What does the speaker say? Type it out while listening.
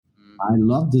I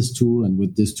love this tool, and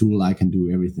with this tool, I can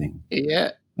do everything.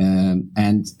 Yeah. And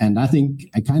I think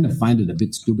I kind of find it a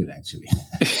bit stupid, actually.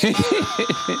 It's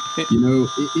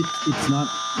not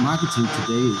marketing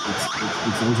today.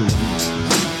 It's also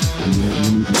and you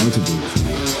need multiple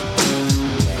tools.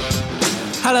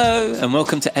 Hello, and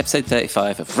welcome to episode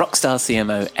 35 of Rockstar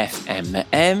CMO FM.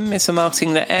 The M is for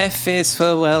marketing, the F is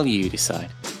for, well, you decide.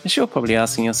 As you're probably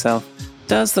asking yourself,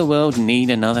 does the world need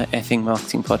another effing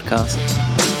marketing podcast?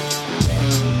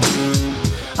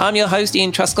 I'm your host,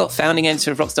 Ian Truscott, founding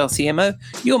editor of Rockstar CMO,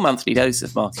 your monthly dose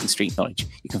of marketing street knowledge.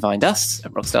 You can find us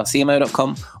at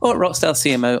rockstarcmo.com or at Rockstar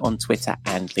CMO on Twitter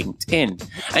and LinkedIn.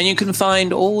 And you can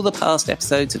find all the past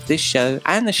episodes of this show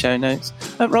and the show notes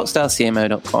at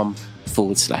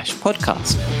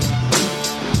rockstarcmo.com/podcast.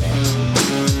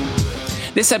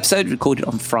 This episode recorded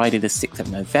on Friday the 6th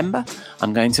of November.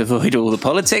 I'm going to avoid all the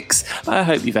politics. I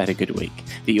hope you've had a good week,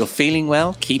 that you're feeling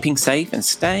well, keeping safe and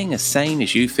staying as sane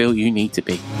as you feel you need to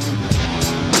be.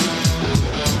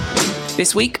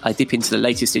 This week, I dip into the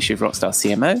latest issue of Rockstar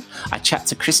CMO. I chat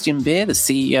to Christian Beer, the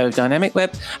CEO of Dynamic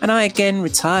Web, and I again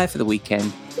retire for the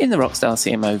weekend in the Rockstar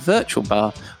CMO virtual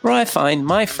bar, where I find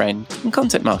my friend and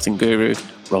content marketing guru,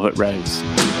 Robert Rose.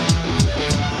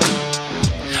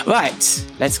 Right,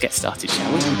 let's get started,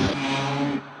 shall we?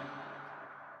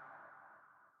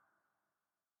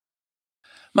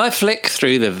 My flick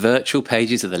through the virtual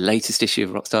pages of the latest issue of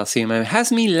Rockstar CMO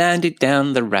has me landed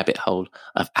down the rabbit hole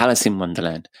of Alice in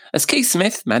Wonderland. As Keith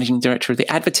Smith, Managing Director of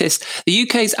The Advertist, the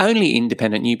UK's only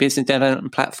independent new business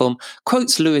development platform,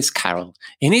 quotes Lewis Carroll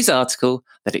in his article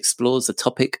that explores the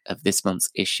topic of this month's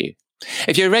issue.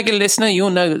 If you're a regular listener, you'll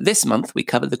know that this month we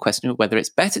covered the question of whether it's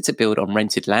better to build on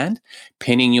rented land,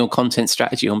 pinning your content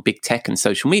strategy on big tech and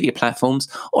social media platforms,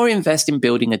 or invest in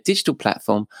building a digital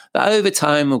platform that over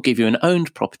time will give you an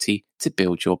owned property to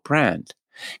build your brand.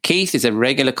 Keith is a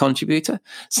regular contributor,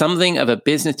 something of a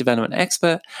business development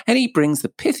expert, and he brings the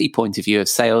pithy point of view of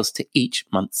sales to each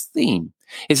month's theme.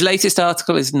 His latest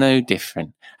article is no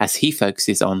different, as he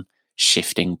focuses on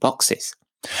shifting boxes.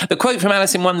 The quote from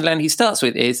Alice in Wonderland he starts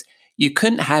with is, "You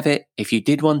couldn't have it if you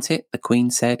did want it," the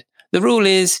Queen said. "The rule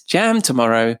is jam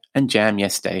tomorrow and jam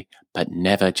yesterday, but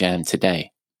never jam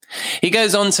today." He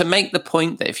goes on to make the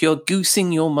point that if you're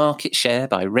goosing your market share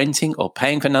by renting or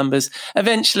paying for numbers,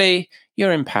 eventually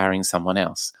you're empowering someone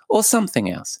else or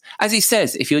something else. As he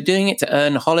says, if you're doing it to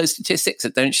earn hollow statistics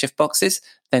that don't shift boxes,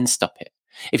 then stop it.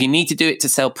 If you need to do it to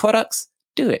sell products,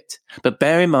 do it. But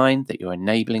bear in mind that you're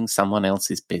enabling someone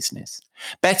else's business.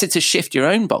 Better to shift your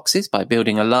own boxes by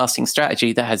building a lasting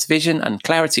strategy that has vision and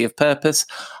clarity of purpose.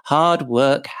 Hard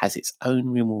work has its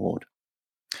own reward.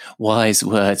 Wise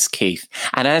words, Keith.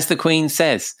 And as the Queen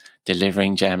says,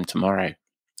 delivering jam tomorrow.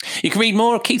 You can read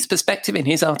more of Keith's perspective in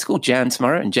his article, Jam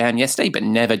Tomorrow and Jam Yesterday, but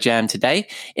Never Jam Today,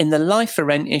 in the Life for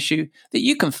Rent issue that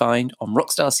you can find on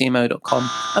rockstarcmo.com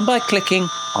and by clicking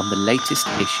on the latest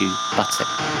issue button.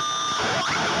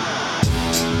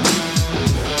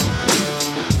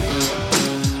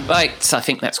 Right, I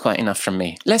think that's quite enough from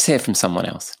me. Let's hear from someone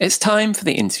else. It's time for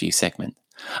the interview segment.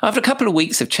 After a couple of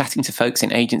weeks of chatting to folks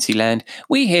in agency land,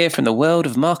 we hear from the world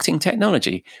of marketing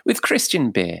technology with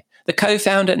Christian Beer, the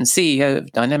co-founder and CEO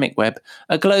of Dynamic Web,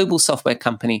 a global software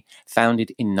company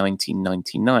founded in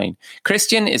 1999.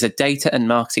 Christian is a data and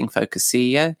marketing-focused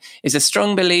CEO, is a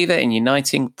strong believer in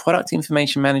uniting product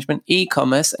information management,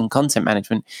 e-commerce, and content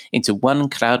management into one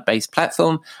cloud-based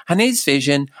platform, and his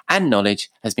vision and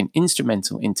knowledge has been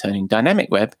instrumental in turning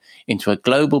Dynamic Web into a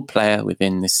global player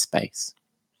within this space.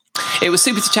 It was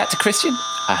super to chat to Christian.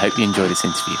 I hope you enjoy this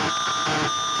interview.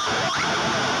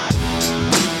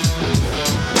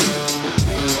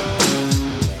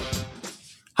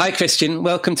 Hi, Christian.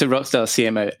 Welcome to Rockstar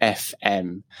CMO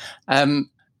FM.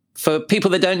 For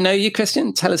people that don't know you,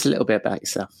 Christian, tell us a little bit about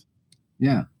yourself.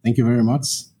 Yeah, thank you very much.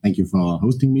 Thank you for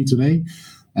hosting me today.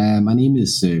 My name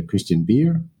is Christian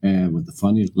Beer, with the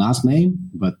funny last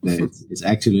name, but it's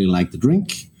actually like the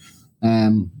drink.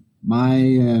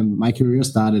 My career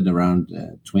started around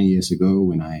 20 years ago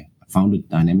when I founded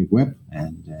Dynamic Web,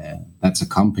 and that's a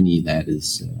company that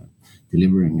is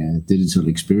delivering a digital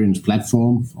experience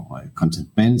platform for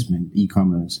content management,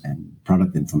 e-commerce, and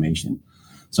product information.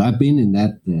 So I've been in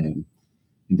that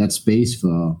space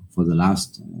for the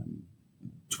last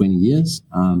 20 years.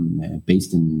 I'm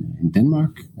based in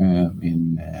Denmark,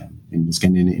 in a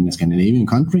Scandinavian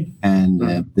country, and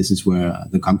this is where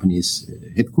the company is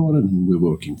headquartered and we're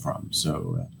working from.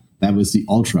 So that was the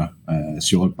ultra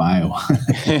short bio.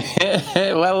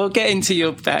 Well, we'll get into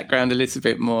your background a little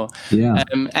bit more. Yeah.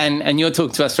 And you're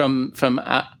talking to us from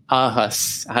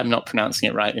Aarhus. I'm not pronouncing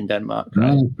it right in Denmark,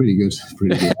 right? No, pretty good.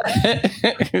 Pretty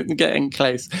good. Getting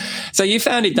close. So you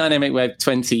founded Dynamic Web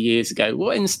 20 years ago.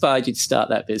 What inspired you to start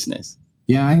that business?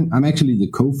 Yeah, I'm actually the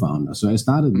co-founder. So I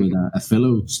started with a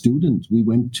fellow student. We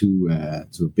went to a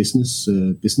business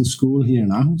school here in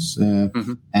Aarhus,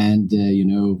 and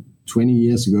 20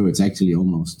 years ago, it's actually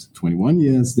almost 21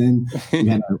 years. Then we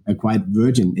had a quite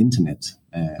virgin internet,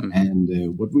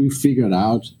 and what we figured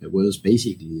out was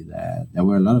basically that there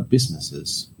were a lot of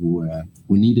businesses who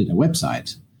needed a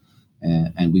website,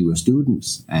 and we were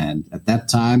students. And at that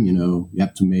time, you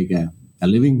have to make a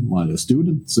living while you're a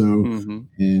student. So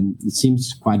it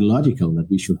seems quite logical that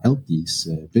we should help these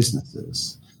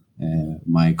businesses.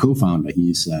 My co-founder,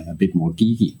 he's a bit more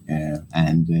geeky,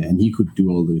 and he could do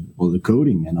all the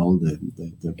coding and all the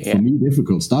for me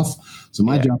difficult stuff. So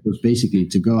my job was basically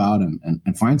to go out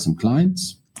and find some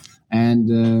clients and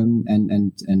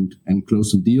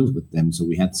close some deals with them. So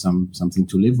we had something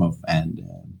to live off, and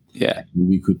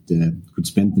we could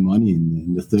spend the money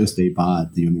in the Thursday bar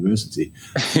at the university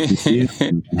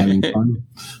and having fun.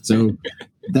 So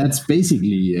that's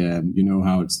basically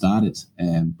how it started.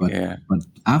 But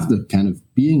after kind of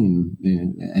being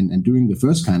and doing the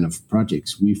first kind of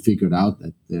projects, we figured out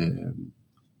that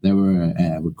there were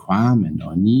a requirement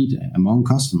or a need among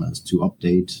customers to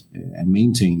update and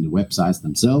maintain the websites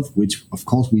themselves, which of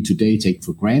course we today take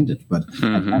for granted. But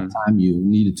at that time, you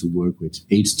needed to work with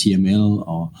HTML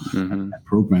or a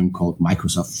program called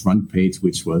Microsoft Front Page,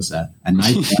 which was a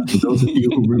nightmare for those of you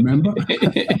who remember.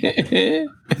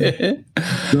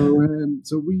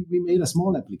 So we made a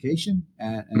small application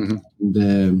and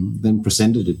then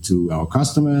presented it to our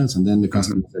customers, and then the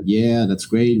customer said, "Yeah, that's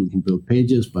great. We can build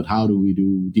pages, but how do we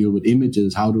deal with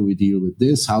images? How do we deal with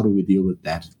this? How do we deal with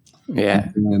that?"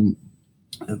 Yeah. And,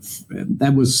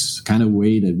 that was kind of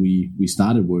way that we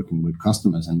started working with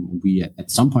customers, and we at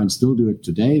some point still do it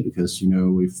today, because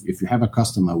if you have a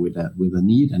customer with a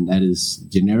need and that is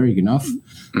generic enough,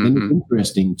 then it's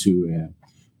interesting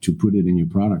to put it in your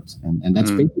product, and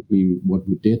that's basically what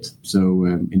we did. So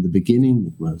in the beginning,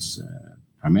 it was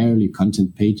primarily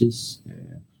content pages,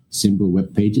 simple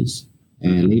web pages.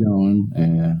 Later on,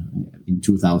 in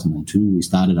 2002, we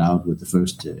started out with the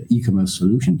first e-commerce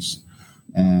solutions,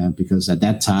 because at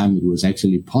that time it was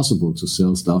actually possible to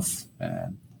sell stuff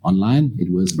online.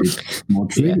 It was a bit more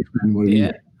tricky than what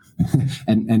we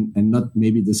and not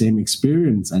maybe the same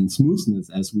experience and smoothness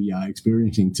as we are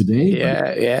experiencing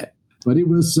today. But it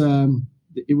was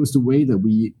the way that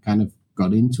we kind of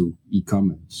got into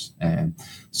e-commerce.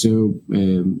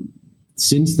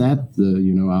 Since that,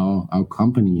 our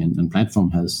company and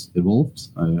platform has evolved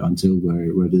until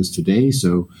where it is today.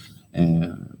 So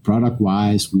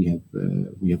product-wise, we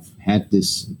have had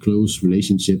this close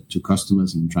relationship to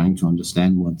customers and trying to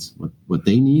understand what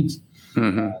they need.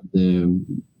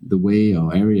 The way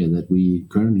or area that we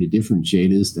currently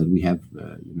differentiate is that we have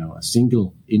a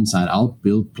single inside-out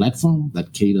build platform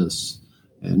that caters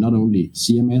not only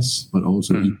CMS but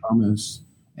also e-commerce,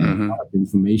 product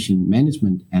information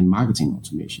management, and marketing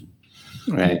automation.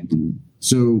 Right.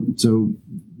 So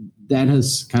that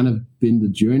has kind of been the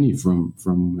journey from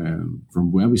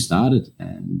where we started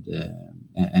and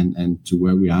to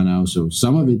where we are now. So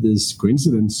some of it is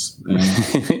coincidence,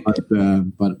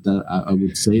 but I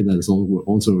would say that it's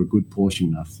also a good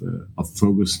portion of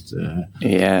focused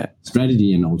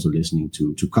strategy, and also listening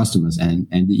to customers and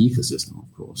the ecosystem,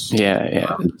 of course.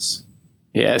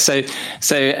 Yeah. So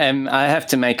I have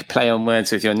to make a play on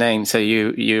words with your name. So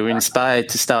you were inspired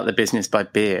to start the business by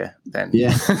beer, then?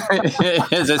 Yeah.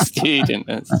 As a student,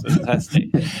 that's fantastic.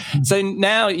 So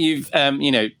now you've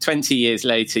 20 years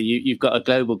later, you've got a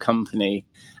global company,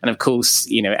 and of course,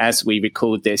 as we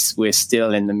record this, we're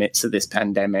still in the midst of this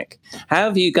pandemic. How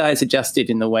have you guys adjusted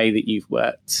in the way that you've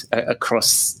worked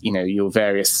across your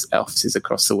various offices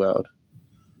across the world?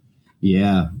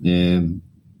 Yeah.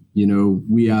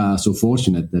 We are so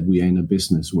fortunate that we are in a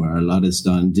business where a lot is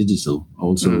done digital.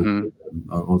 Also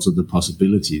the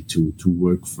possibility to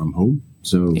work from home.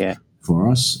 So for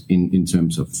us, in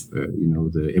terms of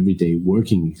the everyday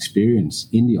working experience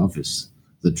in the office,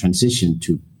 the transition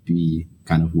to be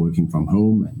kind of working from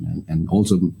home and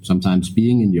also sometimes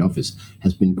being in the office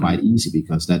has been quite easy,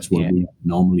 because that's what we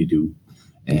normally do.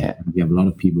 We have a lot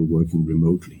of people working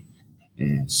remotely.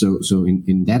 So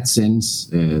in that sense,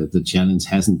 the challenge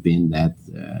hasn't been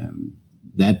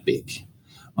that big.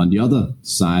 On the other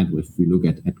side, if we look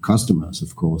at customers,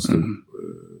 of course,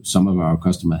 some of our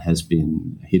customer has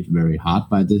been hit very hard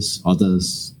by this.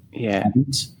 Others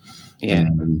haven't.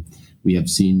 We have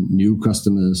seen new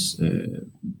customers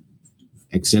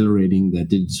accelerating their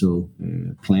digital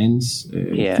plans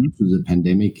due to the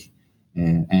pandemic.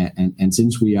 And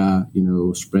since we are,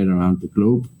 spread around the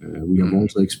globe, we have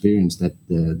also experienced that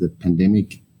the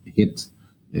pandemic hit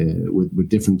with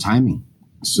different timing.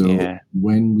 So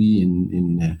when we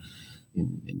in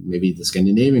maybe the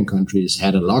Scandinavian countries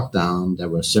had a lockdown, there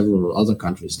were several other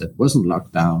countries that wasn't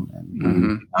locked down.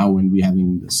 And now when we're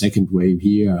having the second wave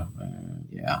here,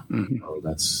 well,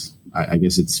 that's, I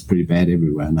guess it's pretty bad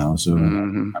everywhere now. So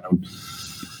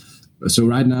so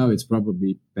right now it's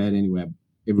probably bad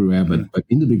everywhere. But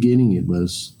in the beginning, it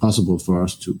was possible for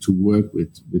us to work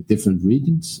with different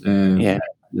regions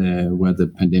where the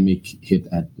pandemic hit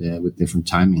at with different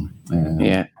timing.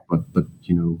 But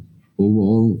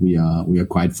overall, we are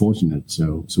quite fortunate.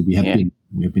 So we have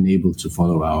been able to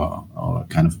follow our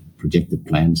kind of projected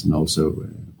plans and also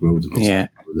grow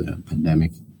the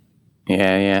pandemic.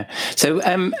 So,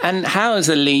 and how, as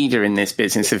a leader in this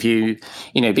business, have you,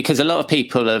 because a lot of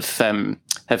people have found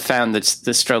that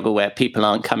the struggle where people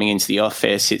aren't coming into the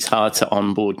office, it's hard to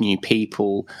onboard new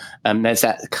people. There's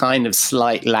that kind of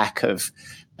slight lack of,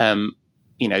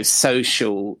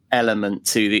 social element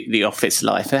to the office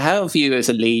life. How have you, as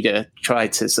a leader,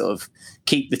 tried to sort of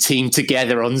keep the team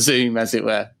together on Zoom, as it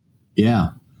were?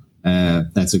 Yeah,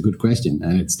 that's a good question,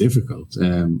 and it's difficult.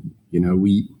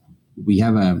 We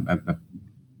have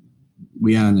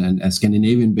we are a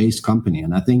Scandinavian-based company,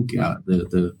 and I think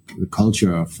the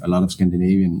culture of a lot of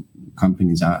Scandinavian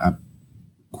companies are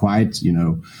quite,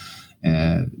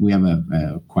 we have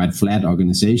a quite flat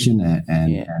organization,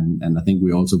 and I think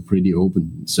we're also pretty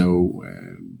open. So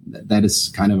that is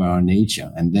kind of our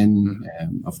nature. And then,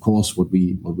 of course, what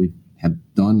we have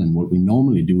done and what we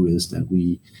normally do is that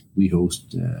we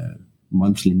host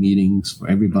monthly meetings for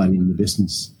everybody in the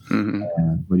business.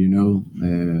 But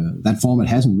that format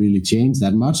hasn't really changed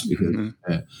that much because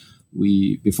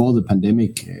before the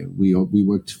pandemic we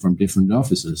worked from different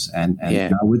offices, and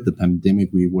now with the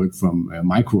pandemic we work from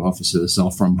micro offices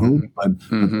or from home, but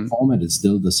the format is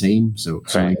still the same. So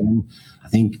again, I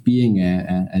think being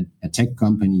a tech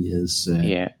company is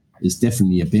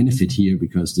definitely a benefit here,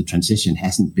 because the transition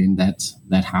hasn't been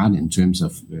that hard in terms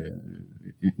of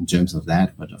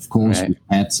that. But of course,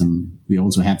 we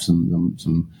also have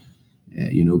some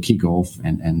kickoff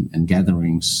and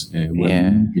gatherings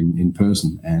in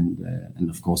person, and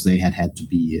of course they had to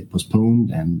be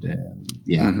postponed, and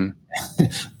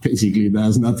basically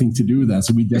there's nothing to do there,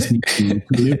 so we just need to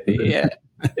live with it.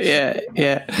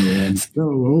 And so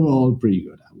overall, pretty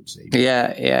good, I would say.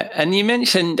 And you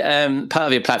mentioned part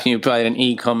of your platform, you provide an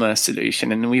e-commerce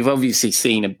solution, and we've obviously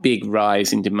seen a big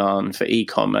rise in demand for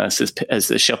e-commerce as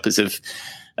the shoppers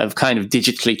have kind of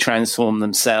digitally transformed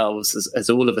themselves, as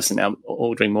all of us are now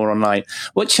ordering more online.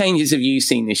 What changes have you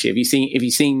seen this year? Have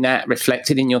you seen that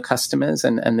reflected in your customers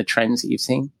and the trends that you've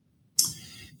seen?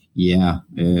 Yeah.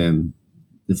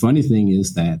 The funny thing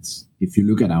is that if you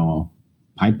look at our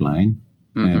pipeline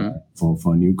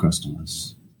for new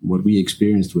customers, what we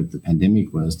experienced with the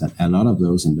pandemic was that a lot of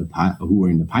those who were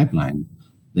in the pipeline,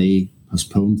 they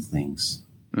postponed things.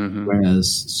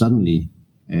 Whereas suddenly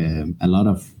a lot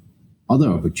of other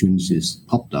opportunities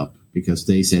popped up because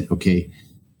they said, okay,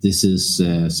 this is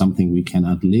something we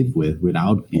cannot live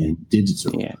without being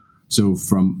digital. So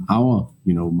from our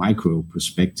micro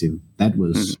perspective, that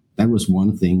was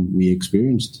one thing we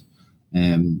experienced.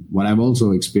 What I've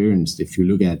also experienced, if you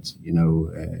look at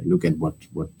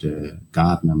what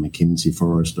Gartner, McKinsey,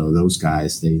 Forrester, those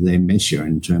guys, they measure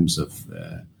in terms of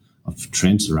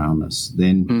trends around us,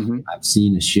 then I've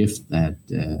seen a shift that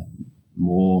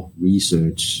more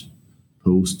research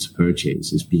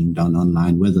post-purchase is being done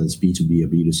online, whether it's B2B or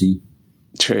B2C.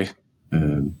 True.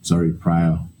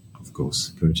 Prior, of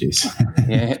course, purchase.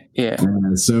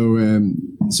 So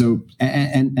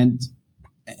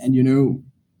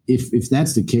if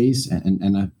that's the case,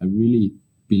 and I really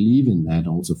believe in that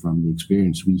also from the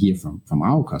experience we hear from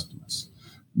our customers,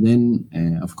 then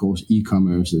of course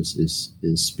e-commerce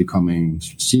is becoming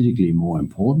strategically more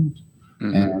important,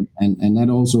 and that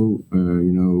also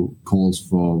calls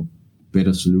for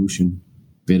better solution,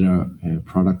 better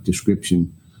product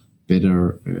description,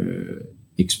 better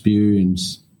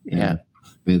experience,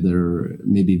 better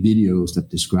maybe videos that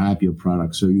describe your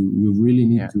product. So you really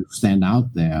need to stand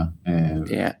out there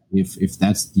if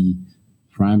that's the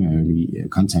primarily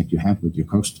contact you have with your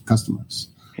customers.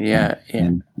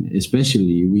 And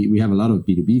especially we have a lot of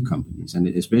B2B companies, and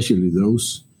especially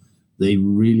those, they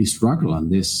really struggle on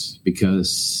this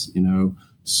because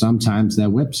sometimes their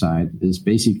website is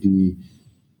basically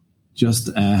just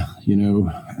a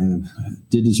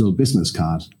digital business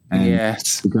card, and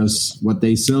because what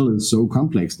they sell is so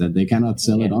complex that they cannot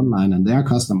sell it online, and their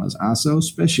customers are so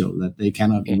special that they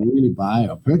cannot really buy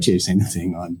or purchase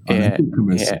anything on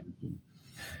e-commerce.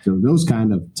 So those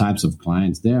kind of types of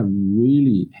clients, they're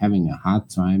really having a hard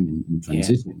time in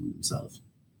transitioning themselves.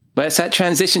 But it's that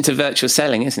transition to virtual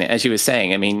selling, isn't it? As you were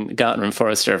saying, I mean, Gartner and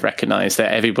Forrester have recognized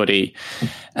that everybody,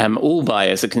 all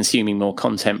buyers are consuming more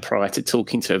content prior to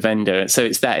talking to a vendor. So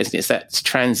it's that, isn't it? It's that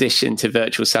transition to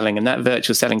virtual selling, and that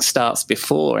virtual selling starts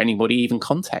before anybody even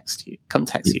contacts you.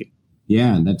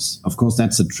 Yeah, and that's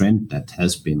a trend that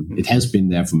has been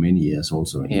there for many years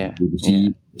also in the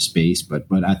B2C space.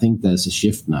 But I think there's a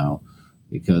shift now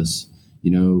because,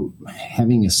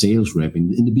 having a sales rep in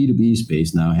the B2B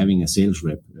space now, having a sales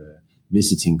rep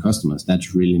visiting customers,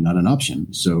 that's really not an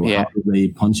option. So how do they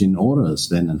punch in orders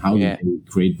then, and how do they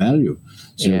create value?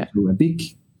 So a big,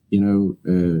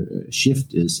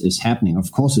 shift is happening.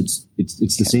 Of course,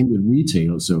 it's the same with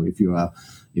retail. So if you're a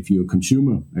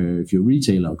consumer, if you're a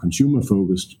retailer or consumer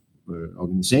focused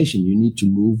organization, you need to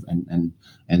move and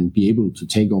be able to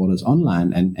take orders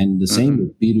online. And the same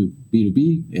with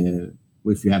B2B.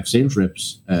 If you have sales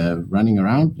reps running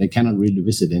around, they cannot really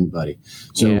visit anybody.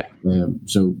 So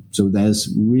there's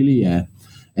really a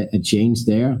change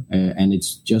there, and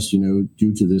it's just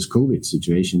due to this COVID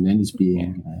situation, then it's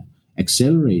being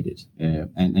accelerated.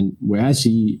 And where I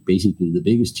see basically the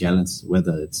biggest challenge,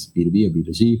 whether it's B2B or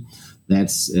B2C,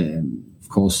 that's of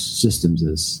course systems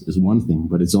is one thing,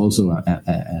 but it's also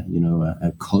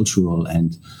a cultural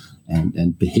and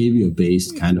behavior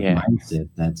based kind of mindset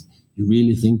that you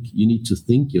really need to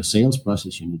think your sales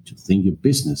process, you need to think your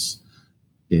business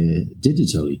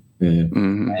digitally.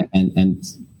 And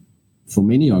for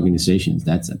many organizations,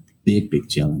 that's a big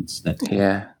challenge that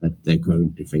they're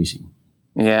currently facing.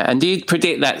 Yeah, and do you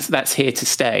predict that's here to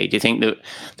stay? Do you think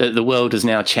that the world has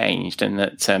now changed, and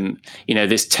that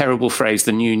this terrible phrase,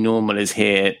 the new normal, is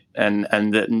here, and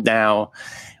that now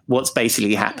what's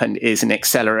basically happened is an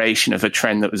acceleration of a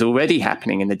trend that was already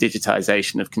happening in the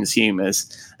digitization of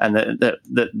consumers, and that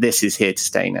this is here to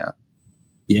stay now?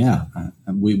 Yeah,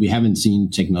 we haven't seen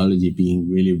technology being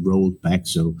really rolled back.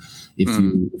 So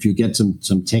if you get some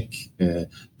tech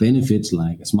benefits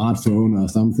like a smartphone or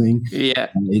something,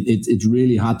 it's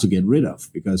really hard to get rid of,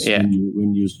 because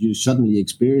when you suddenly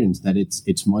experience that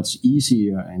it's much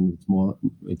easier and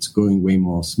it's going way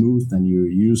more smooth than you're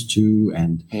used to,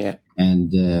 and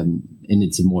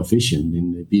it's more efficient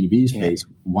in the B2B space.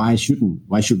 Why should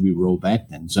we roll back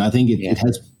then? So I think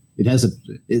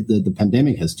the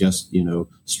pandemic has just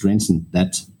strengthened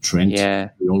that trend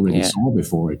we already saw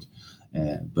before it,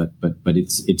 but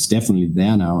it's definitely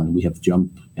there now, and we have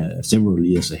jumped several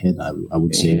years ahead. I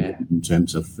would say in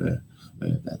terms of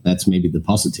that's maybe the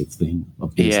positive thing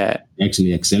of this.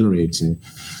 Actually accelerates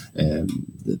a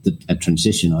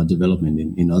transition or development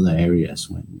in other areas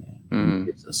when it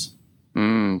hits us.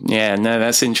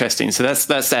 That's interesting. So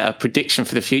that's a prediction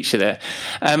for the future there.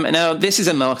 Now, this is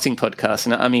a marketing podcast,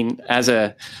 and I've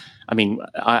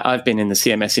been in the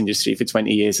CMS industry for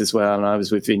 20 years as well, and I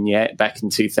was with Vignette back in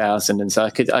 2000, and so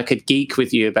I could geek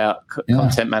with you about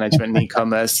content management and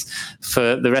e-commerce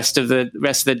for the rest of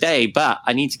the day. But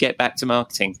I need to get back to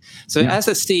marketing. So, as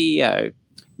a CEO,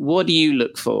 what do you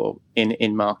look for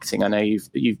in marketing? I know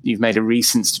you've made a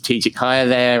recent strategic hire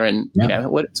there, and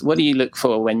what do you look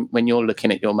for when you're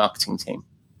looking at your marketing team?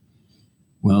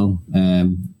 Well,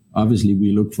 obviously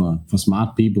we look for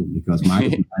smart people, because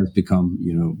marketing has become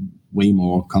way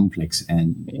more complex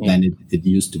than it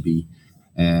used to be.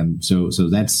 So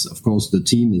that's, of course, the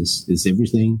team is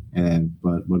everything.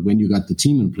 But when you got the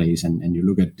team in place and you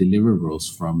look at deliverables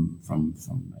from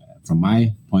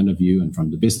my point of view and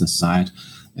from the business side,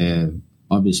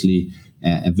 obviously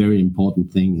a very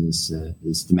important thing is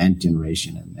demand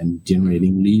generation and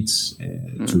generating leads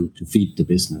to feed the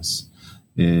business.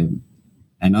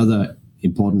 Another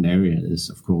important area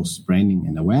is, of course, branding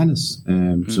and awareness.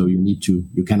 So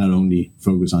you cannot only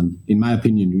focus on, in my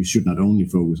opinion, you should not only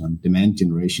focus on demand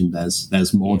generation.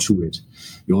 There's more to it.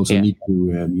 You also need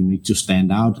to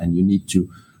stand out, and you need to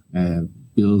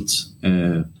build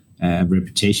a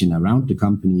reputation around the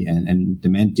company, and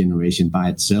demand generation by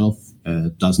itself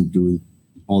doesn't do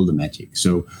all the magic.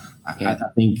 So I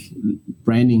think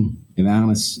branding,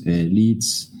 awareness,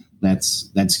 leads,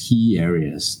 that's key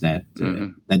areas that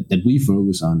we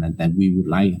focus on, and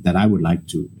that I would like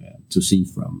to see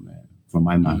from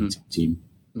my marketing team.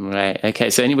 Right. Okay.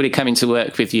 So anybody coming to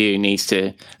work with you needs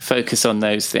to focus on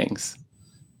those things.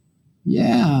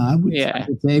 Yeah, I would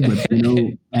say, but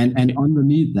and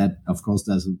underneath that, of course,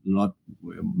 there's a lot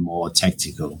more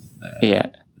tactical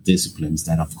disciplines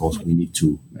that, of course, we need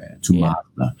to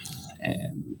master.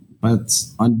 But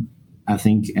I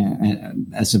think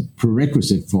as a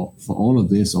prerequisite for all of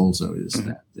this also is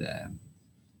that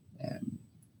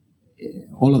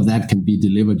all of that can be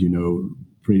delivered,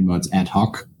 pretty much ad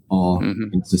hoc. or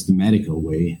in a systematical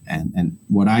way. And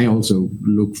what I also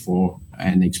look for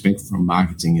and expect from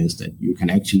marketing is that you can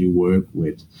actually work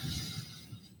with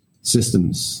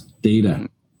systems, data,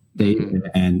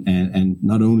 and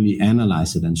not only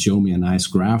analyze it and show me a nice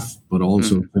graph, but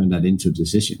also turn that into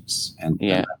decisions. And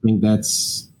I think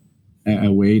that's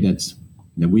a way that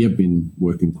we have been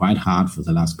working quite hard for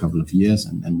the last couple of years,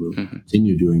 and we'll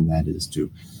continue doing that, is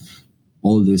to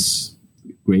all this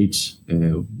great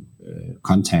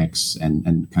contacts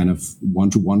and kind of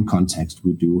one-to-one context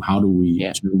we do. How do we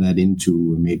turn that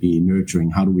into maybe nurturing?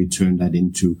 How do we turn that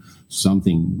into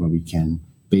something where we can,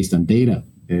 based on data,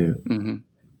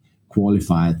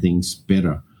 qualify things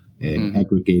better,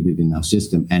 aggregate it in our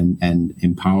system, and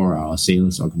empower our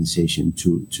sales organization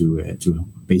to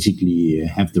basically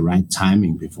have the right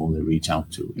timing before they reach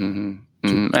out to it.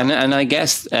 And I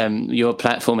guess your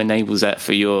platform enables that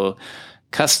for your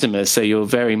customers, so you're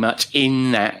very much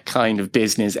in that kind of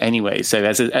business anyway. So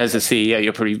as a CEO,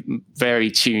 you're probably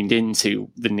very tuned into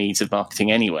the needs of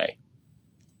marketing anyway.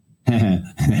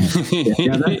 That's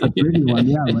a tricky one.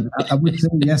 Yeah, but I would say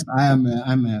yes. I'm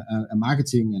a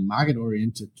marketing and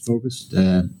market-oriented focused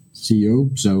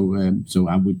CEO. So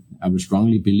I would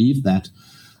strongly believe that.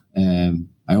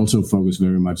 I also focus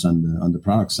very much on the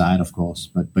product side, of course,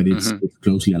 but it's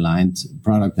closely aligned.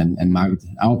 Product and market.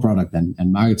 Our product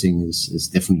and marketing is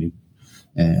definitely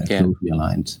closely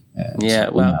aligned. I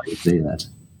would say that.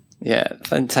 Yeah,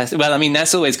 fantastic. Well, I mean,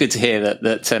 that's always good to hear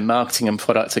that marketing and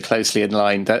product are closely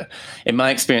aligned. That, in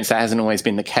my experience, that hasn't always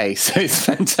been the case. So it's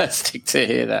fantastic to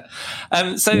hear that.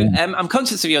 I'm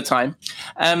conscious of your time.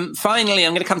 Finally,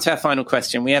 I'm going to come to our final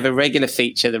question. We have a regular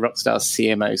feature, the Rockstar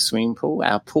CMO Swimming Pool,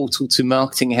 our portal to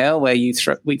marketing hell, where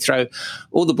we throw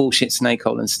all the bullshit, snake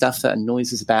oil, and stuff that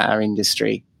annoys us about our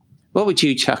industry. What would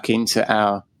you chuck into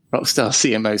our Rockstar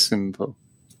CMO Swimming Pool?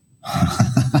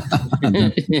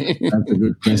 That's a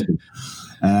good question.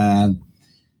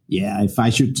 If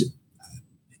I should,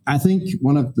 I think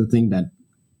one of the things that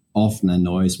often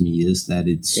annoys me is that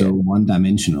it's so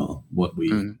one-dimensional what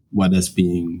is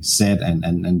being said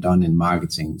and done in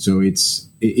marketing. So it's,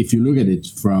 if you look at it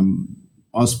from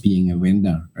us being a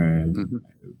vendor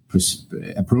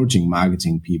approaching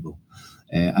marketing people,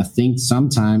 I think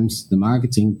sometimes the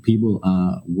marketing people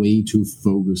are way too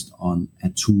focused on a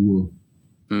tool.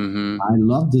 I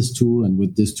love this tool, and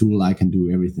with this tool I can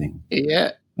do everything.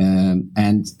 Yeah. And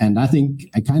I think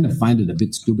I kind of find it a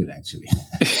bit stupid, actually.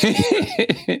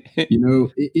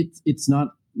 It's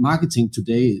not marketing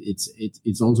today.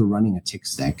 It's also running a tech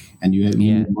stack, and you have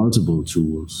multiple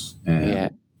tools.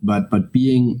 But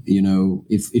being,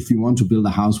 if you want to build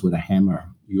a house with a hammer,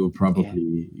 you'll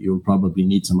probably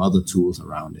need some other tools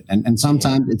around it. And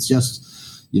sometimes it's just,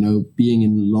 being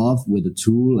in love with the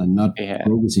tool and not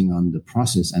focusing on the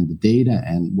process and the data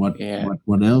and what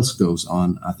else goes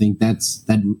on. I think that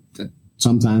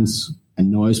sometimes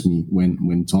annoys me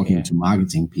when talking to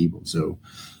marketing people. So,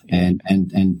 and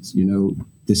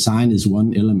design is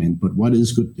one element, but what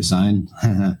is good design?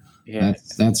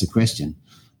 That's a question.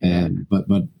 But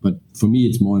for me,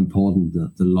 it's more important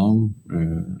the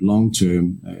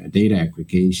long-term data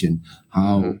aggregation,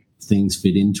 how things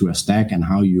fit into a stack, and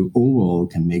how you overall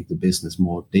can make the business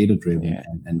more data-driven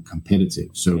and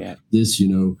competitive. So this,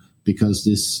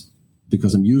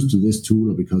 because I'm used to this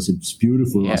tool, or because it's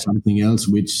beautiful, or something else,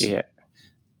 which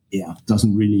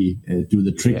doesn't really do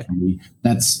the trick for me.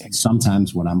 That's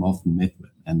sometimes what I'm often met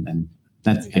with, and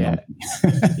that's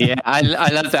I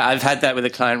love that. I've had that with a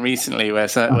client recently where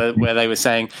they were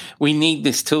saying, we need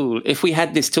this tool. If we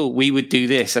had this tool, we would do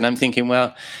this. And I'm thinking,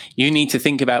 well, you need to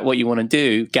think about what you want to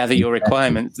do, gather your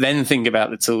requirements, then think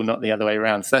about the tool, not the other way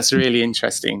around. So that's really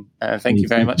interesting. Thank you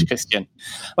very much, Christian.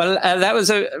 Well,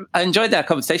 I enjoyed that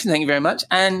conversation. Thank you very much.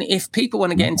 And if people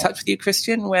want to get in touch with you,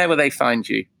 Christian, where will they find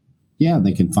you? Yeah,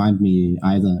 they can find me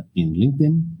either in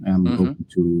LinkedIn. I'm open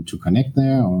to connect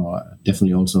there, or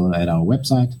definitely also at our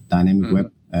website,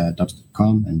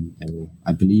 dynamicweb.com. And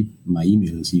I believe my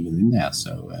email is even in there.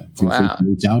 So feel free to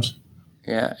reach out.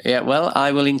 Yeah. Well,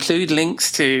 I will include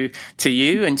links to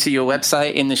you and to your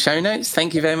website in the show notes.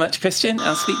 Thank you very much, Christian.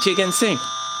 I'll speak to you again soon.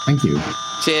 Thank you.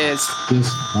 Cheers.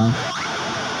 Cheers. Bye.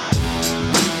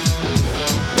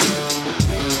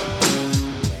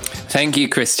 Thank you,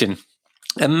 Christian.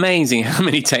 Amazing how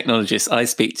many technologists I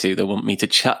speak to that want me to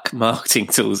chuck marketing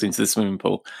tools into the swimming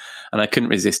pool. And I couldn't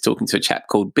resist talking to a chap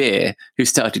called Beer, who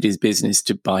started his business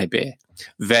to buy beer.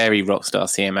 Very Rockstar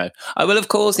CMO. I will, of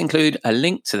course, include a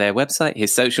link to their website,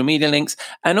 his social media links,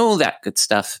 and all that good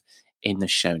stuff in the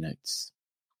show notes.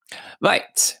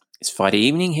 Right. It's Friday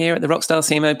evening here at the Rockstar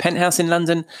CMO penthouse in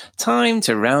London. Time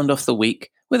to round off the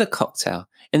week with a cocktail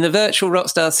in the virtual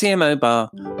Rockstar CMO bar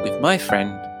with my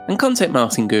friend and content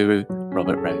marketing guru,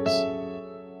 Robert Rose.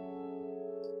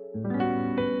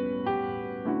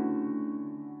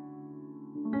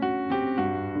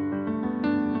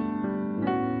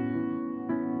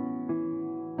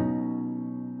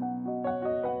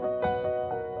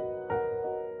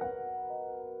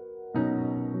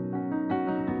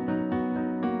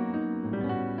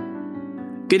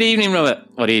 Good evening, Robert.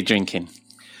 What are you drinking?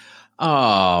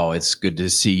 Oh, it's good to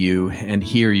see you and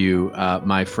hear you,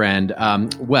 my friend.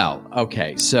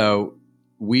 Okay. So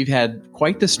we've had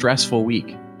quite the stressful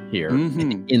week here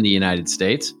in the United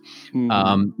States.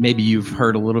 Maybe you've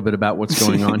heard a little bit about what's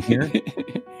going on here.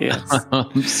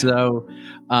 Yes.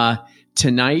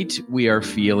 Tonight we are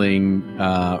feeling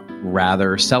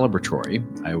rather celebratory,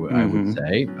 I would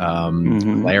say.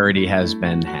 Clarity has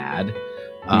been had.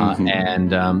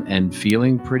 And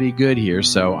feeling pretty good here.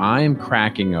 So I am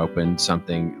cracking open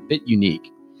something a bit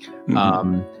unique.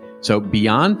 So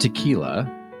beyond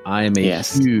tequila, I am a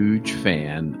huge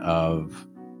fan of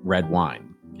red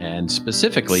wine, and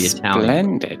specifically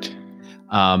Italian. Splendid.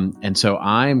 And so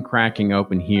I'm cracking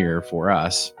open here for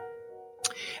us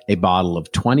a bottle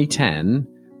of 2010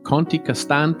 Conti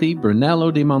Costanti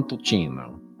Brunello di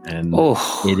Montalcino. And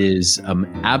it is an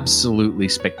absolutely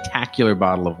spectacular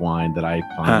bottle of wine that I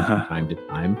find from time to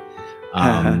time.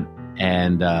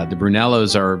 And the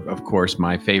Brunellos are, of course,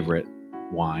 my favorite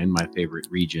wine, my favorite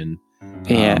region.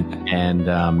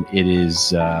 It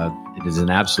is an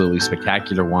absolutely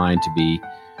spectacular wine to be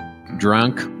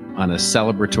drunk on a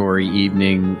celebratory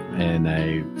evening in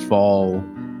a fall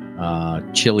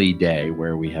chilly day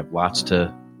where we have lots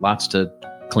to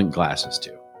clink glasses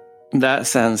to. That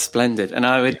sounds splendid. And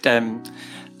I would,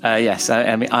 yes, I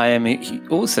am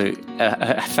also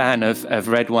a fan of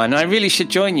red wine. I really should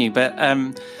join you, but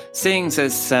seeing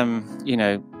as,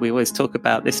 we always talk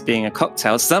about this being a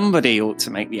cocktail, somebody ought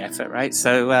to make the effort, right?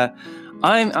 So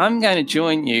I'm going to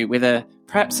join you with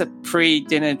perhaps a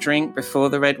pre-dinner drink before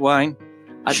the red wine.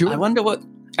 Sure. I wonder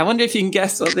if you can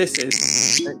guess what this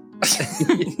is.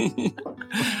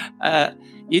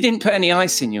 You didn't put any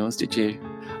ice in yours, did you?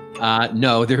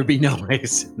 No, there would be no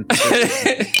ice.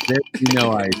 There'd be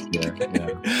no ice there.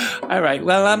 Yeah. All right.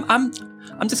 Well, I'm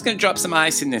just going to drop some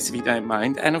ice in this, if you don't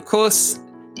mind, and of course,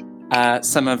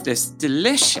 some of this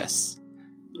delicious.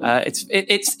 It's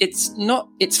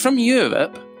from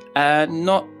Europe,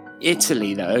 not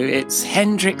Italy though. It's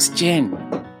Hendrick's gin.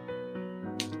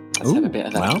 Let's have a bit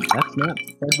of that. Well, that's not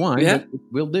red wine. Yeah.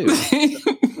 We'll do.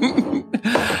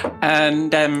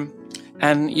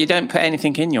 And you don't put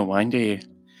anything in your wine, do you?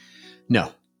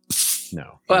 No.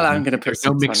 Well, I'm going to put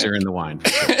some no mixer tonic in the wine.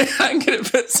 I'm going to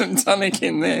put some tonic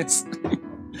in this.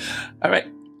 All right.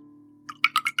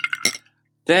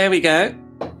 There we go.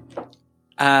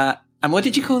 And what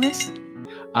did you call this?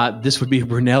 This would be a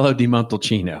Brunello di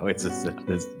Montalcino.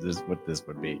 This is what this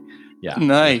would be. Yeah.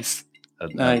 Nice.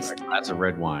 Nice. A glass of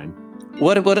red wine.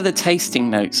 What are the tasting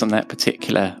notes on that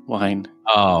particular wine?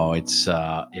 Oh, it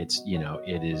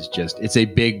is just it's a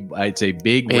big red.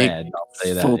 I'll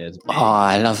say that.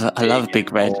 I love it. I love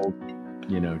big red.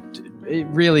 It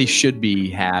really should be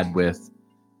had with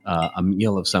a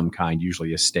meal of some kind,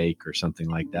 usually a steak or something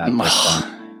like that.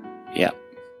 Yeah.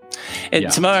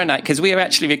 Tomorrow night, because we are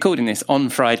actually recording this on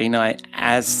Friday night,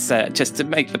 as just to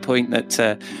make the point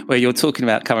that where you're talking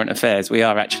about current affairs, we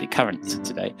are actually current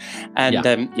today.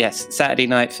 And yes, Saturday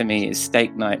night for me is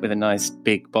steak night with a nice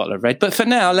big bottle of red. But for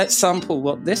now, let's sample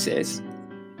what this is.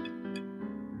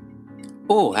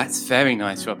 Oh, that's very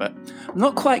nice, Robert. I'm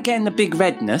not quite getting the big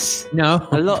redness. No,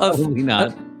 probably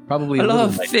not. Probably a lot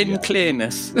of thin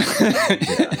clearness.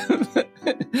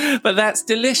 But that's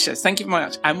delicious. Thank you very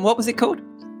much. And what was it called?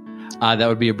 That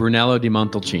would be a Brunello di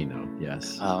Montalcino,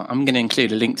 yes. I'm going to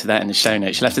include a link to that in the show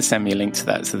notes. You'll have to send me a link to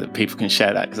that so that people can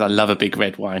share that, because I love a big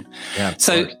red wine. Yeah,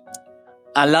 so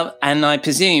and I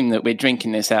presume that we're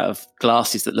drinking this out of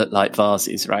glasses that look like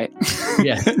vases, right?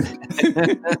 Yes.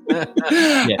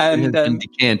 Yes, and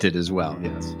decanted as well,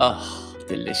 yes. Oh,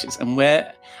 delicious.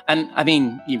 And I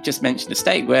mean, you've just mentioned the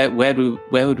steak. Where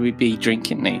would we be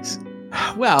drinking these?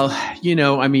 Well,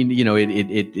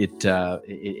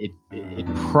 it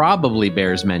probably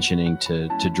bears mentioning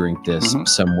to drink this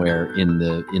somewhere in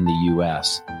the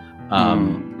U.S.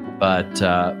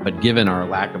 But given our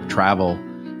lack of travel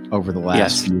over the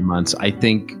last few months, I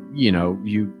think you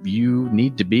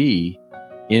need to be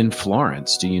in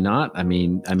Florence, do you not? I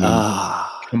mean, come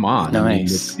on! Nice.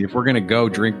 I mean, if we're gonna go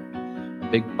drink a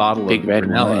big bottle of red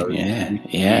Brunello, wine,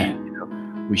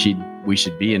 we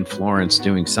should be in Florence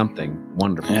doing something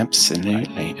wonderful.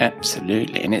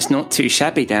 Absolutely. And it's not too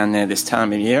shabby down there this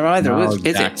time of year either, is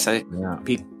it? So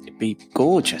be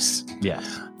gorgeous.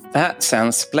 Yes. That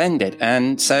sounds splendid.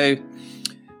 And so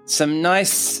some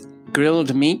nice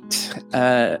grilled meat,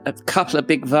 a couple of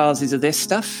big vases of this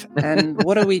stuff. And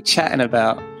what are we chatting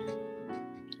about?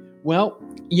 Well,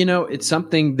 it's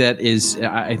something that is,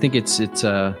 I think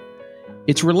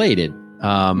it's related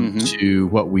to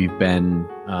what we've been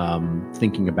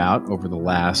thinking about over the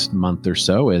last month or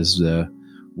so as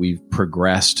we've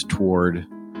progressed toward,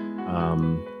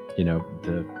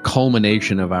 the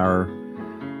culmination of our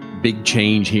big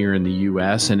change here in the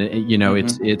U.S. And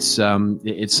it's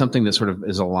something that sort of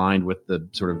is aligned with the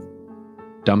sort of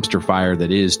dumpster fire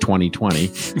that is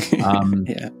 2020.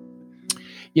 Yeah.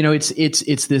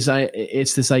 It's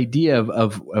this idea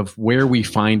of where we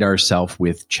find ourselves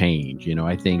with change.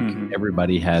 I think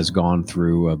everybody has gone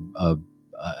through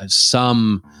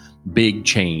some big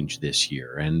change this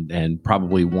year, and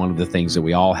probably one of the things that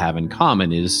we all have in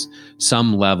common is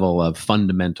some level of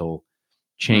fundamental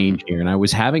change here. And I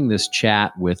was having this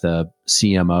chat with a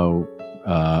CMO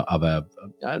of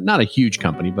not a huge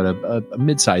company, but a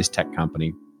mid-sized tech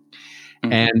company,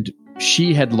 and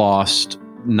she had lost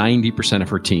 90% of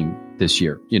her team this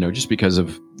year, just because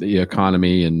of the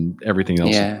economy and everything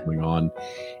else that's going on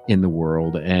in the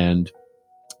world. And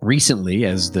recently,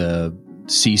 as the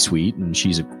C-suite, and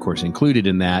she's of course included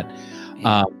in that,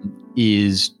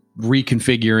 is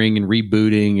reconfiguring and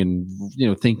rebooting and,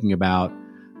 thinking about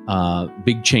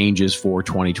big changes for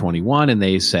 2021. And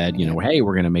they said, hey,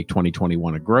 we're going to make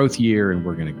 2021 a growth year and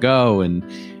we're going to go. And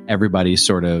everybody's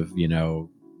sort of,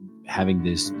 having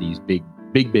these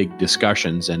big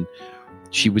discussions. And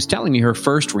she was telling me her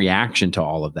first reaction to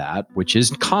all of that, which is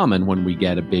common when we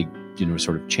get a big,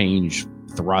 sort of change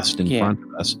thrust in front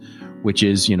of us, which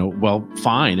is, well,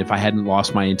 fine. If I hadn't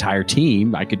lost my entire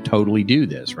team, I could totally do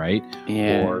this. Right.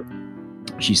 Yeah. Or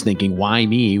she's thinking, why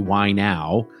me? Why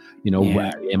now?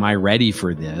 Am I ready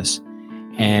for this?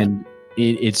 And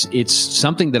it's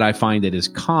something that I find that is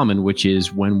common, which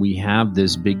is when we have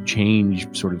this big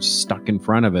change sort of stuck in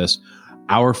front of us,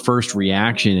 our first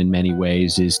reaction in many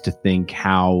ways is to think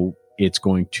how it's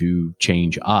going to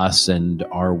change us, and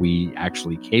are we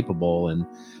actually capable, and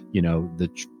the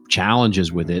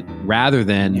challenges with it, rather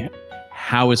than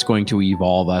how it's going to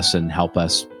evolve us and help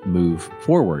us move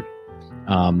forward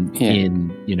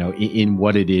in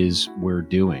what it is we're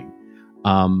doing.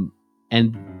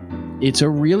 And it's a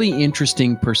really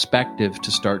interesting perspective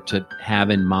to start to have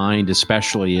in mind,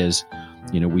 especially as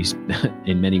we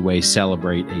in many ways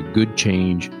celebrate a good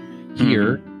change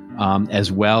here,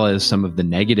 as well as some of the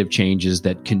negative changes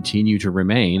that continue to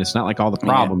remain. It's not like all the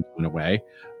problems went away.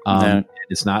 No.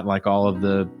 It's not like all of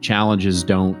the challenges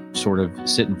don't sort of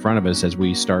sit in front of us as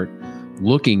we start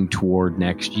looking toward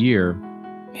next year.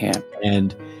 Yeah.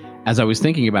 And as I was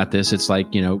thinking about this, it's like,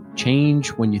 change,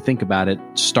 when you think about it,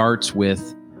 starts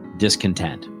with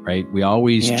discontent, right? We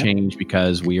always change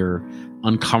because we are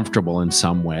uncomfortable in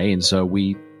some way. And so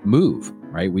we move,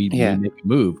 right? We make a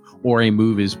move, or a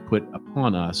move is put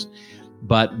upon us.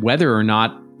 But whether or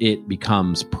not it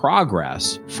becomes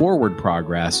progress, forward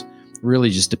progress, really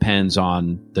just depends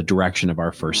on the direction of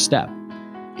our first step.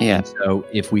 Yeah. And so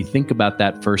if we think about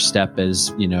that first step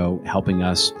as, helping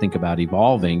us think about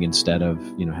evolving instead of,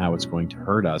 how it's going to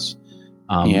hurt us,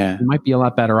 we might be a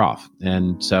lot better off.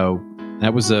 And so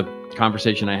that was a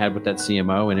conversation I had with that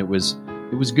CMO, and it was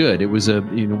good. It was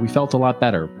we felt a lot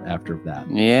better after that.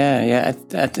 Yeah.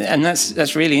 And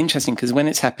that's really interesting, because when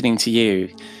it's happening to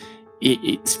you,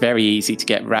 it's very easy to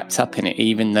get wrapped up in it,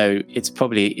 even though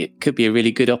it could be a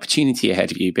really good opportunity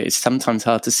ahead of you, but it's sometimes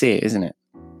hard to see it, isn't it?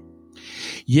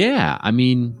 Yeah. I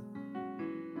mean,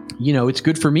 it's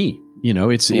good for me.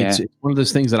 It's one of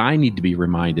those things that I need to be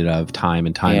reminded of time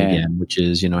and time again, which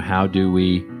is, how do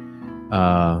we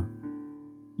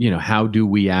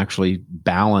actually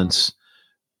balance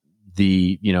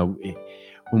the,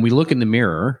 when we look in the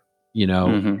mirror,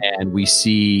 and we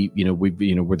see,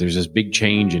 where there's this big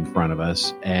change in front of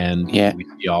us, and we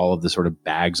see all of the sort of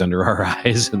bags under our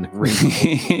eyes and the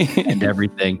wrinkles and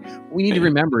everything. What we need to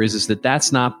remember is that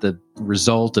that's not the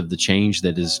result of the change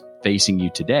that is facing you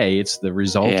today. It's the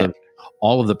result of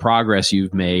all of the progress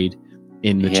you've made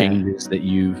in the changes that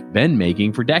you've been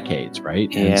making for decades, right?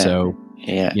 And so,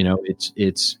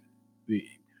 it's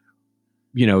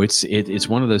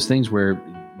one of those things where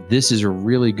this is a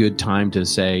really good time to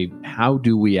say, how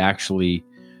do we actually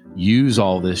use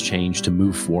all this change to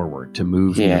move forward, to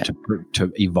move,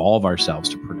 to evolve ourselves,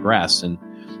 to progress? And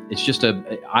it's just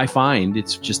I find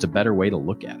it's just a better way to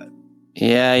look at it.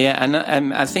 Yeah.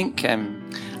 And I think,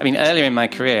 earlier in my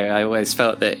career, I always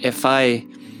felt that if I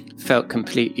felt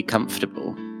completely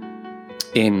comfortable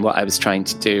in what I was trying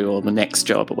to do or the next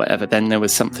job or whatever, then there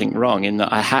was something wrong in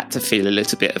that I had to feel a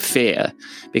little bit of fear,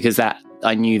 because that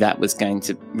I knew that was going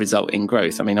to result in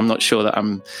growth. I mean, I'm not sure that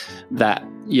I'm that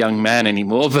young man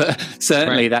anymore, but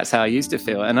certainly that's how I used to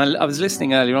feel. And I was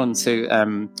listening earlier on to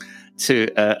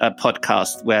a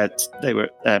podcast where they were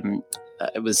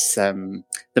it was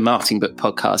the Marketing Book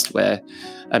podcast, where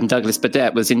Douglas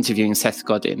Burdett was interviewing Seth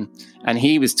Godin, and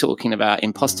he was talking about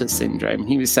imposter syndrome.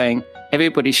 He was saying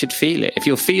everybody should feel it. If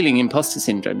you're feeling imposter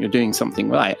syndrome, you're doing something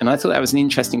right. And I thought that was an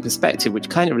interesting perspective, which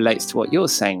kind of relates to what you're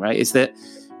saying, right? Is that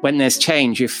when there's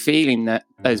change, you're feeling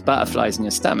those butterflies in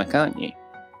your stomach, aren't you?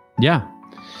 Yeah,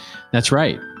 that's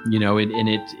right. You know, and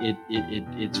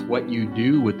it's what you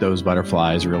do with those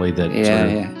butterflies really that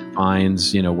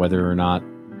defines, you know, whether or not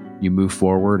you move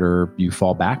forward or you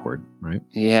fall backward, right?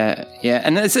 Yeah, yeah.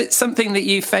 And is it something that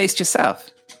you faced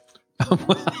yourself? You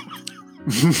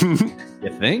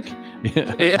think?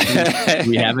 Yeah.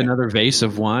 We have another vase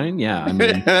of wine? Yeah, I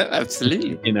mean,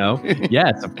 absolutely. You know,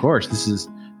 yes, of course. This is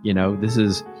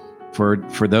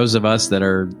for those of us that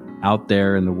are out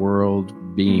there in the world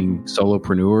being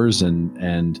solopreneurs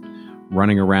and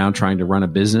running around trying to run a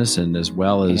business, and as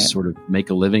well as sort of make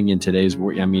a living in today's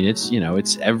world. I mean, it's, you know,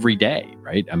 it's every day,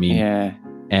 right? I mean,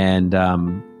 and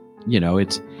you know,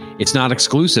 it's not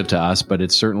exclusive to us, but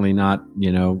it's certainly not,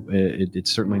 you know,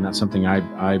 it's certainly not something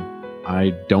I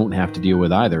don't have to deal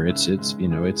with either. It's you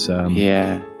know, it's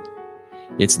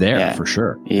it's there for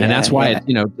sure. And that's why it,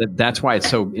 you know, that's why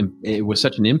it was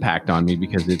such an impact on me,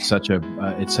 because it's such a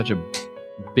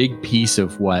big piece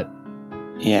of what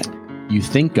you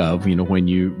think of, you know, when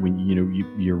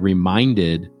you're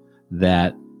reminded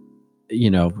that, you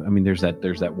know, I mean, there's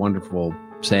that wonderful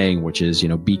saying, which is, you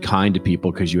know, be kind to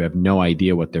people because you have no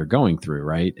idea what they're going through.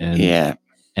 Right. And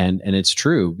it's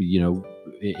true. You know,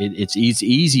 it's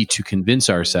easy to convince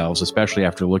ourselves, especially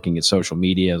after looking at social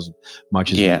media as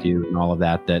much as we do and all of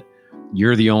that, that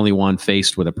you're the only one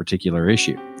faced with a particular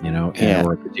issue, you know,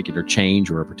 or a particular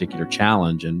change or a particular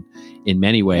challenge. And in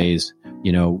many ways,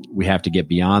 you know, we have to get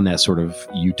beyond that sort of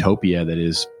utopia that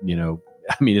is, you know,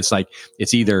 I mean, it's like,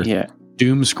 it's either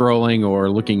doom scrolling or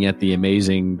looking at the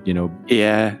amazing, you know,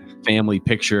 family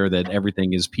picture that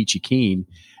everything is peachy keen,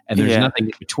 and there's nothing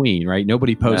in between, right?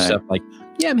 Nobody posts up like,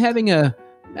 I'm having a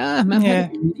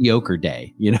mediocre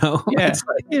day, you know? It's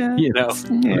like, you know,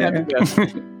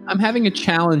 I'm having a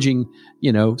challenging,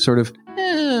 you know, sort of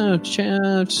a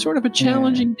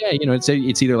challenging day. You know, it's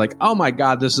either like, oh my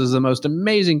God, this is the most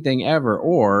amazing thing ever,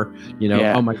 or, you know,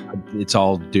 oh my God, it's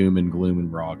all doom and gloom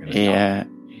and we're all going to die.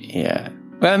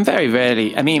 Well, I'm very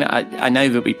rarely, I mean, I know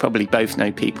that we probably both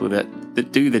know people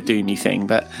that do the doomy thing,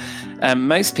 but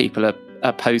most people are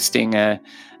posting a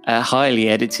highly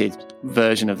edited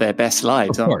version of their best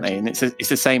lives, aren't they? And it's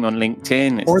the same on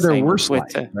LinkedIn. Or their worst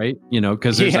life, right? You know,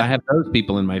 because I have those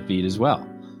people in my feed as well.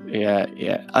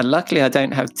 Luckily, I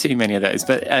don't have too many of those,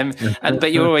 but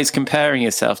but you're always comparing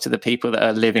yourself to the people that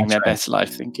are living their best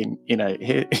life, thinking, you know,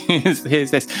 here's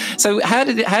this. So how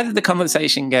did the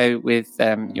conversation go with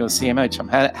your CMO, Tom?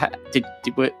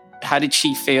 How did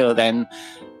she feel then,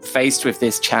 faced with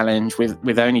this challenge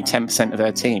with only 10% of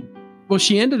her team? Well,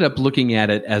 she ended up looking at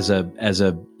it as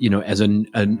a you know, as a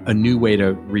new way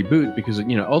to reboot, because,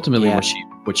 you know, ultimately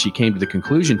what she came to the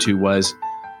conclusion to was,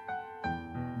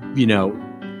 you know,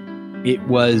 it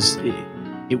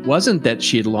wasn't that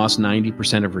she had lost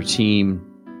 90% of her team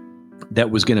that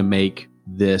was going to make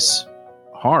this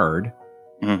hard.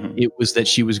 Mm-hmm. It was that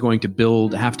she was going to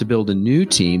have to build a new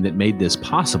team that made this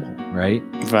possible, right?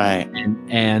 Right.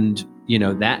 And you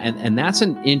know, that and that's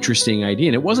an interesting idea.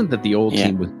 And it wasn't that the old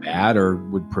team was bad or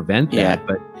would prevent that,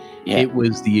 but it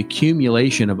was the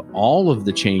accumulation of all of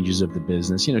the changes of the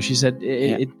business. You know, she said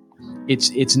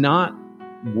it's not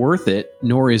worth it,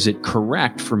 nor is it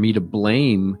correct for me to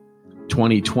blame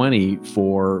 2020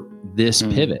 for this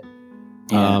pivot.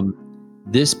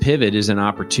 This pivot is an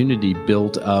opportunity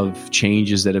built of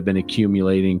changes that have been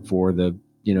accumulating for the,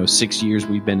 you know, 6 years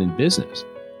we've been in business.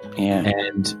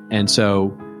 And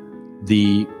so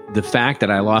the fact that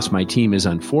I lost my team is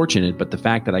unfortunate, but the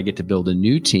fact that I get to build a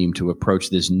new team to approach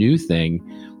this new thing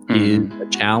is a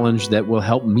challenge that will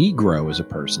help me grow as a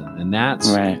person. And that's,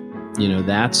 you know,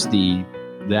 that's the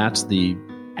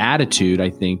attitude, I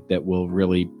think, that will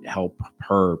really help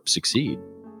her succeed.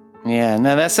 Yeah,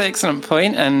 no, that's an excellent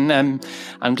point, and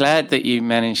I'm glad that you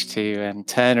managed to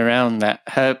turn around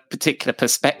her particular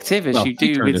perspective, as you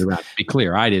do. Turned it around. To be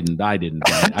clear, I didn't.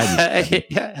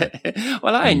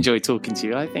 Well, I enjoy talking to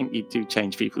you. I think you do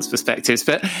change people's perspectives.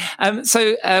 But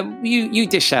you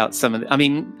dish out some of. I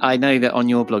mean, I know that on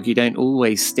your blog you don't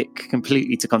always stick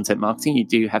completely to content marketing. You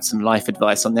do have some life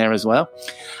advice on there as well.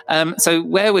 So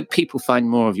where would people find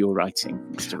more of your writing,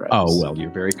 Mr. Rose? Oh, well,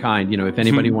 you're very kind. If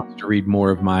anybody wants to read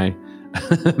more of my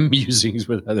musings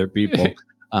with other people,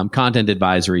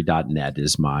 contentadvisory.net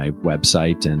is my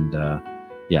website, and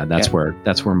that's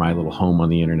where my little home on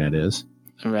the internet is.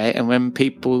 Right, and when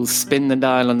people spin the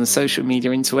dial on the social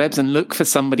media interwebs and look for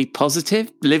somebody positive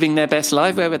living their best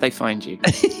life, where would they find you?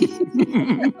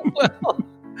 Well,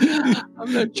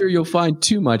 I'm not sure you'll find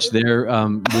too much there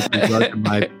with regard to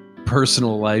my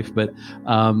personal life, but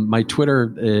my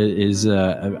Twitter is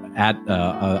at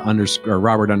Robert_Rose.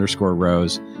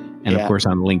 And of course,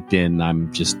 on LinkedIn,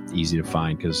 I'm just easy to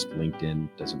find because LinkedIn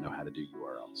doesn't know how to do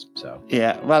URLs. So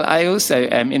well, I also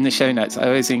in the show notes, I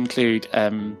always include a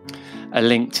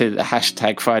link to the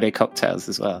hashtag Friday cocktails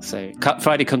as well. So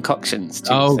Friday concoctions.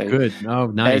 Too. Oh, so good. Oh,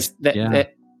 nice.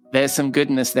 There's some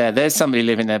goodness there. There's somebody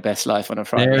living their best life on a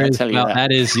Friday. I tell you that.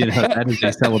 That is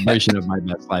a celebration of my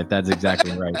best life. That's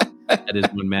exactly right. That is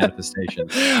one manifestation.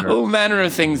 Sure. All manner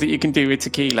of things that you can do with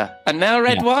tequila, and now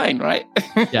red wine, right?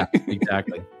 Yeah,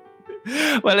 exactly.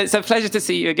 Well, it's a pleasure to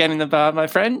see you again in the bar, my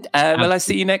friend. Will I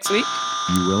see you next week?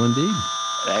 You will indeed.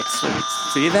 Excellent.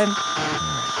 See you then.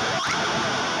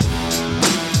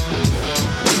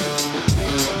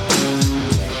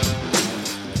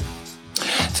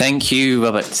 Thank you,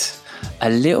 Robert. A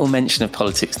little mention of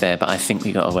politics there, but I think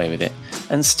we got away with it.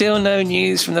 And still no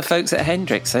news from the folks at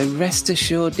Hendrick, so rest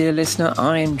assured, dear listener,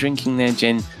 I am drinking their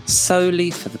gin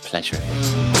solely for the pleasure of it.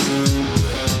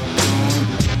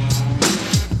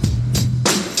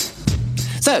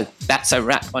 So, that's a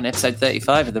wrap on episode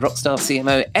 35 of the Rockstar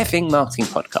CMO effing marketing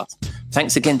podcast.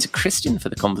 Thanks again to Christian for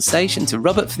the conversation, to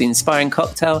Robert for the inspiring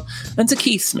cocktail, and to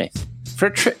Keith Smith for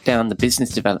a trip down the business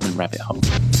development rabbit hole.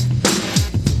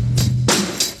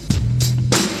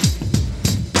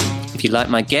 If you like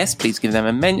my guests, please give them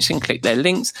a mention, click their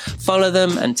links, follow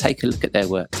them, and take a look at their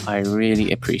work. I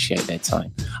really appreciate their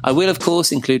time. I will, of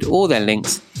course, include all their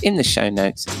links in the show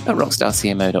notes at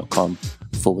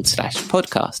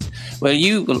rockstarcmo.com/podcast, where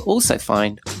you will also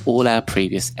find all our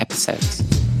previous episodes.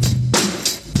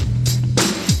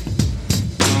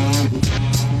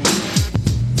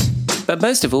 But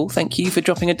most of all, thank you for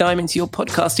dropping a dime into your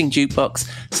podcasting jukebox,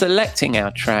 selecting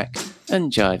our track,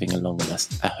 and jiving along with us.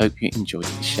 I hope you enjoyed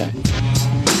the show.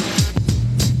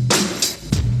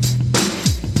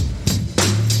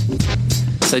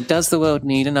 So does the world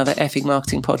need another effing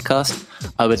marketing podcast?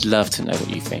 I would love to know what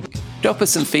you think. Drop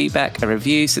us some feedback, a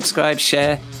review, subscribe,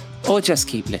 share, or just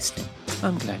keep listening.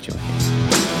 I'm glad you're here.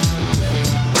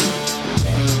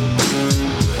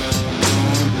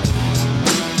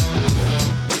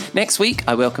 Next week,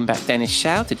 I welcome back Dennis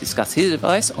Shao to discuss his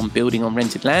advice on building on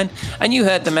rented land. And you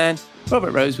heard the man,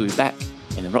 Robert Rose, will be back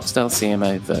in the Rockstar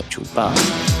CMO virtual bar.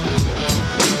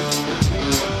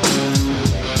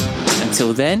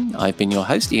 Until then, I've been your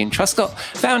host, Ian Truscott,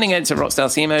 founding editor at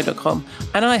rockstarcmo.com,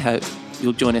 and I hope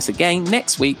you'll join us again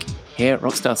next week here at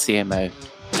Rockstar CMO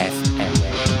FM.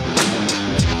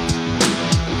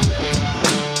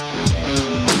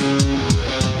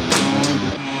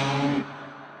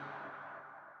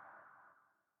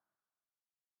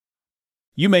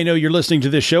 You may know you're listening to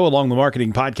this show along the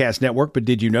Marketing Podcast Network, but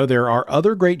did you know there are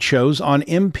other great shows on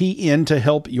MPN to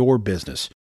help your business?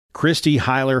 Christy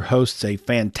Heiler hosts a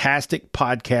fantastic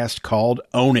podcast called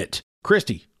Own It.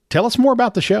 Christy, tell us more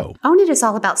about the show. Own It is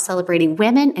all about celebrating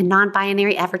women and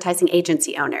non-binary advertising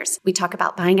agency owners. We talk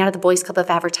about buying out of the Boys Club of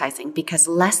Advertising because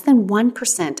less than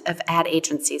 1% of ad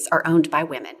agencies are owned by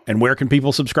women. And where can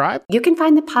people subscribe? You can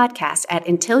find the podcast at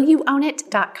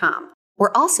untilyouownit.com.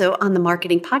 We're also on the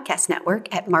Marketing Podcast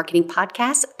Network at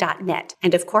marketingpodcast.net.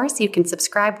 And of course, you can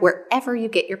subscribe wherever you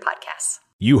get your podcasts.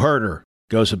 You heard her.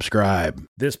 Go subscribe.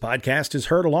 This podcast is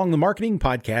heard along the Marketing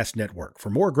Podcast Network. For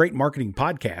more great marketing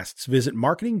podcasts, visit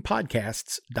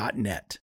marketingpodcasts.net.